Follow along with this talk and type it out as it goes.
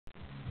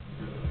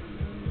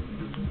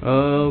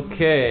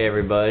Okay,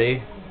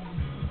 everybody.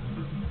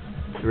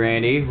 It's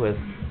Randy with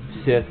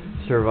Sith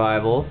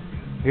Survival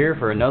here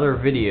for another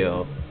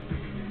video.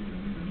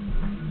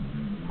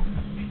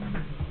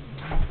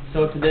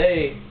 So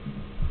today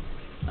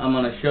I'm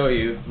going to show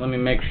you, let me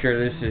make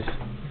sure this is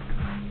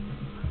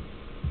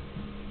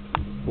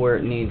where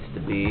it needs to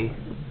be.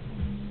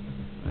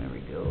 There we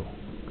go.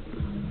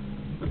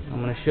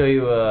 I'm going to show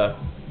you,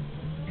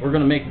 we're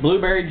going to make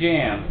blueberry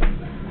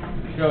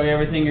jam. Show you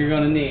everything you're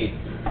going to need.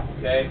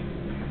 Okay?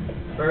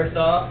 First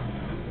off,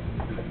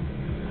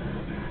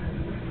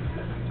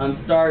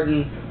 I'm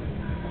starting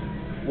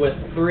with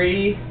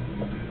 3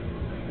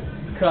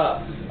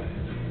 cups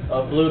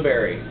of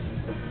blueberries.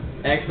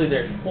 Actually,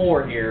 there's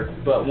 4 here,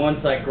 but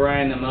once I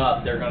grind them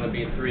up, they're going to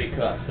be 3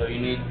 cups. So you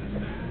need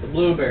the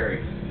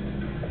blueberries.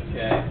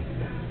 Okay.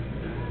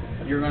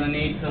 You're going to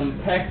need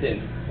some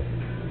pectin.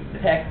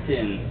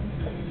 Pectin.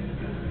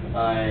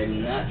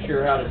 I'm not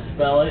sure how to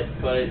spell it,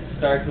 but it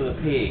starts with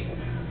a P.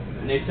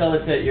 And they sell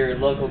this at your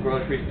local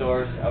grocery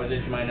stores. I was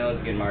itching my nose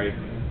again, Marty.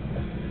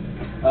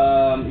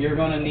 You're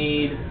going to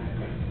need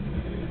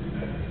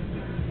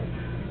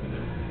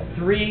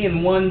 3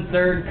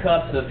 1/3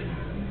 cups of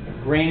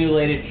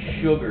granulated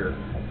sugar.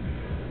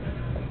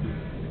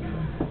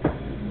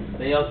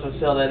 They also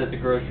sell that at the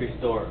grocery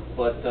store,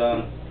 but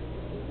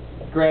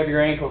grab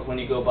your ankles when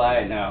you go buy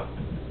it now.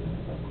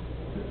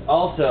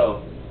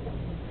 Also,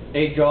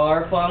 a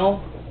jar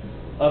funnel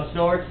of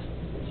sorts,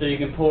 so you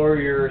can pour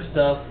your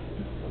stuff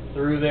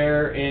through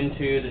there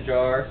into the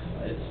jars.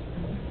 It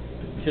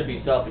should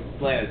be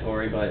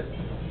self-explanatory, but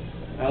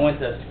I went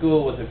to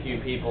school with a few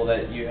people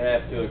that you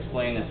have to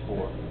explain this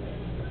for.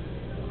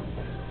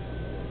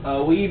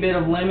 A wee bit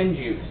of lemon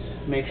juice.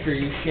 Make sure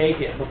you shake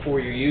it before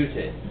you use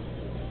it.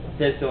 It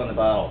says so in the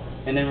bottle.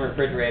 And then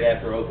refrigerate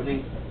after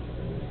opening.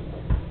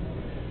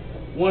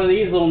 One of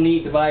these little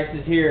neat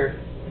devices here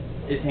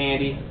is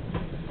handy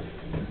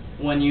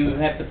when you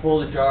have to pull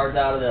the jars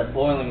out of the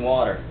boiling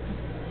water.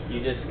 You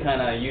just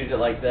kind of use it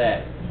like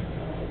that.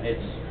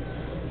 It's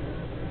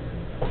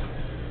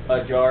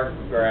a jar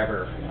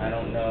grabber. I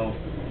don't know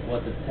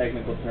what the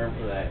technical term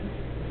for that.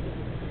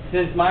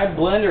 Since my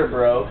blender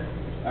broke,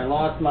 I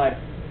lost my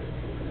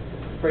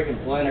freaking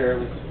blender. It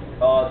was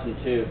awesome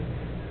too.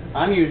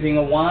 I'm using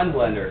a wand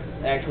blender.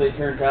 Actually, it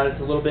turns out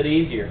it's a little bit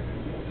easier.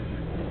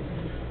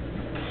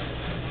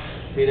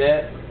 See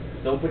that?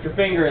 Don't put your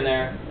finger in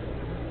there.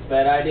 It's a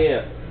bad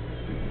idea.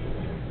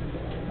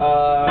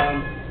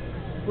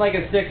 Like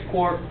a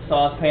 6-quart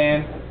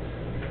saucepan.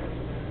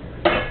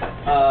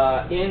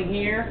 In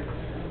here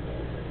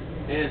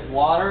is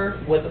water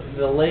with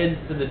the lids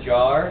to the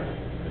jar.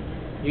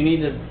 You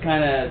need to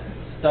kind of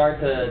start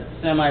to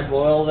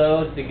semi-boil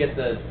those to get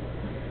the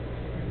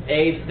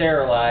A,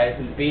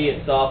 sterilized, and B,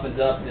 it softens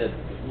up the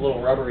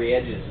little rubbery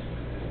edges.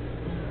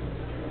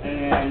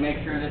 And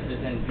make sure this is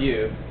in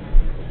view.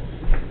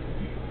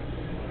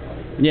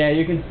 Yeah,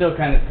 you can still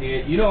kind of see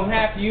it. You don't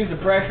have to use a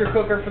pressure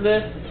cooker for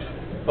this,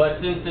 but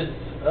since it's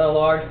a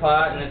large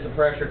pot and it's a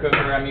pressure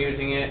cooker, I'm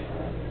using it.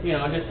 You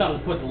know, just something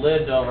to put the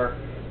lids over.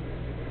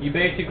 You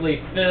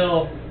basically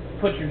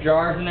put your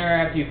jars in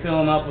there after you fill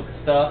them up with the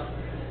stuff.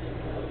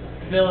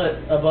 Fill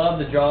it above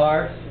the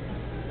jars.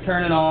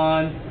 Turn it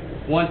on.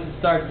 Once it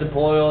starts to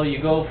boil, you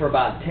go for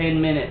about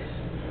 10 minutes.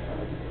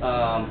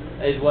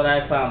 Is what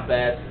I found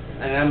best.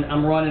 And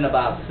I'm running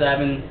about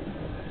 7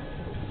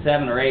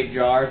 or 8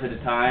 jars at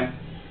a time.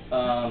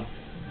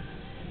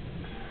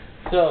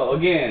 So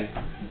again,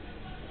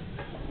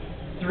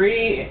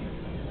 3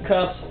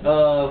 cups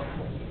of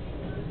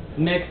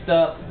mixed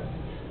up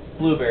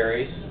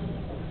blueberries,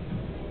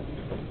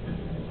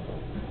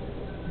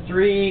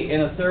 3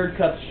 1/3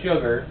 cups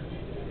sugar.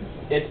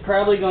 It's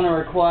probably going to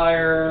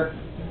require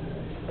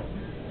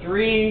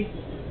 3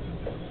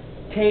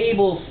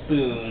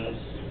 tablespoons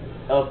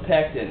of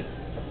pectin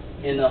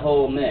in the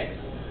whole mix.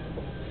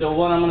 So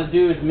what I'm going to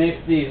do is mix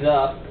these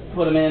up,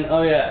 put them in.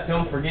 Oh yeah,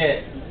 don't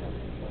forget,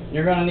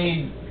 you're going to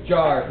need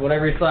jars,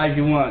 whatever size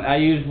you want. I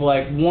use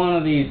like one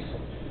of these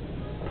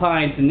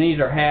pints, and these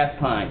are half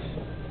pints,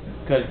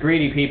 because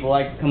greedy people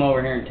like to come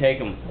over here and take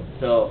them.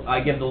 So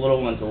I give the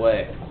little ones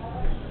away.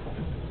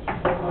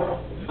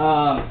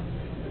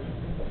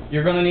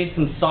 You're going to need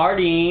some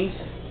sardines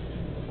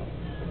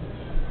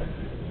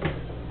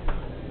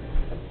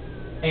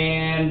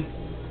and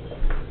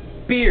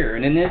beer,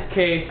 and in this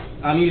case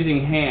I'm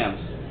using hams,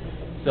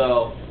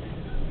 so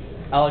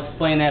I'll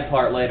explain that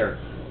part later.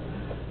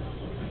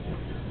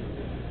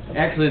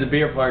 Actually, the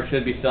beer part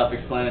should be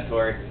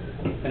self-explanatory,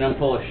 and I'm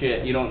full of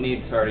shit. You don't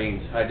need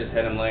sardines. I just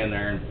had them laying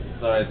there and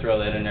thought I'd throw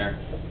that in there.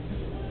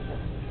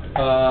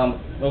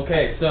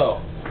 Okay, so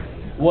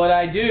what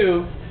I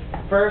do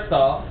first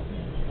off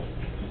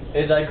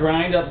is I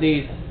grind up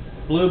these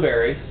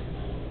blueberries,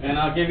 and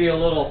I'll give you a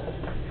little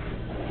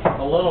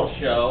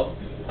show.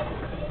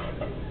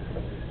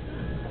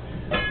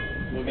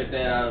 We'll get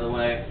that out of the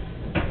way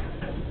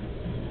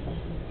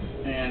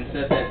and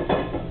set that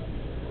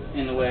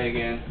in the way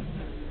again.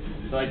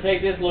 So I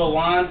take this little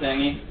wand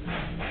thingy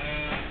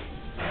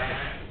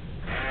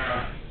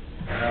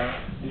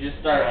and just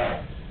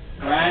start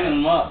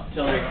grinding them up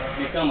till they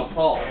become a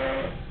pulp.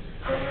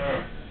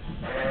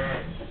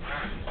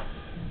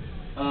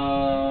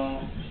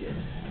 Shit.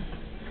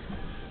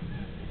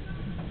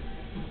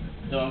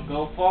 Don't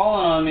go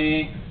falling on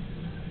me.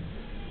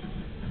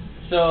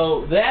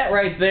 So that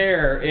right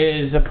there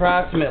is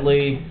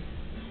approximately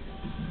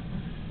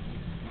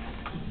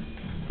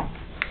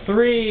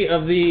 3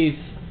 of these.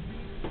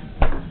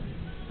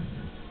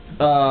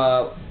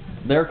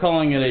 They're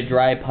calling it a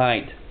dry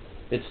pint.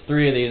 It's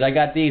 3 of these. I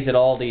got these at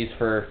Aldi's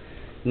for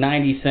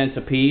 90 cents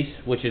a piece,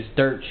 which is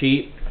dirt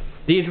cheap.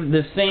 These were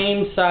the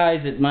same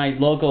size at my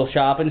local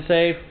Shop and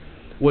Save,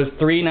 was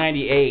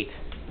 $3.98.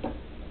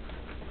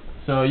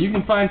 So you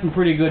can find some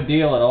pretty good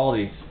deal at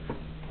Aldi's.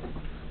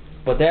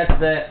 But that's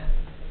that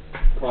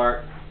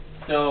part.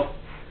 So,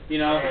 you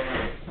know,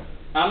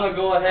 I'm gonna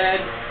go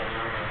ahead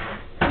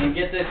and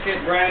get this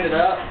shit grinded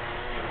up.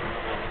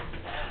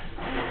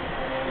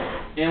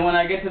 And when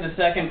I get to the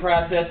second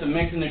process of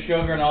mixing the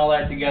sugar and all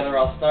that together,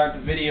 I'll start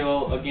the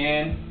video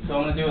again. So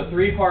I'm going to do a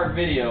 3-part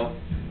video,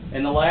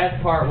 and the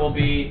last part will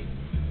be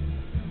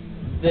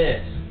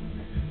this.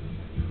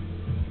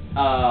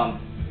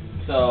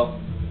 So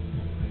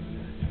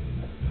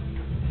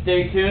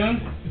stay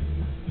tuned,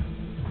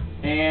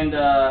 and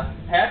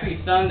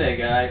happy Sunday,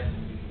 guys.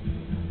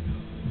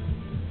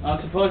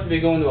 I'm supposed to be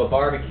going to a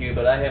barbecue,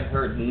 but I have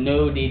heard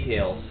no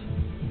details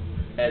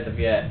as of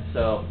yet,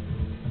 so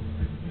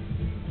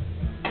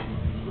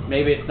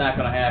maybe it's not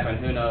going to happen.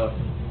 Who knows?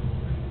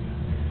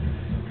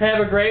 Have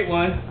a great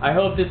one. I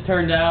hope this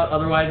turned out.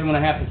 Otherwise, I'm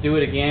going to have to do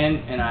it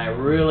again, and I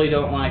really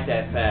don't like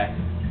that fact.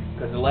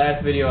 Because the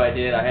last video I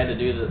did, I had to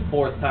do the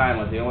 4th time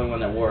was the only one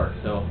that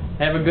worked. So,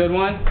 have a good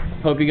one.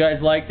 Hope you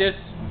guys like this.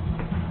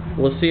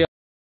 We'll see you.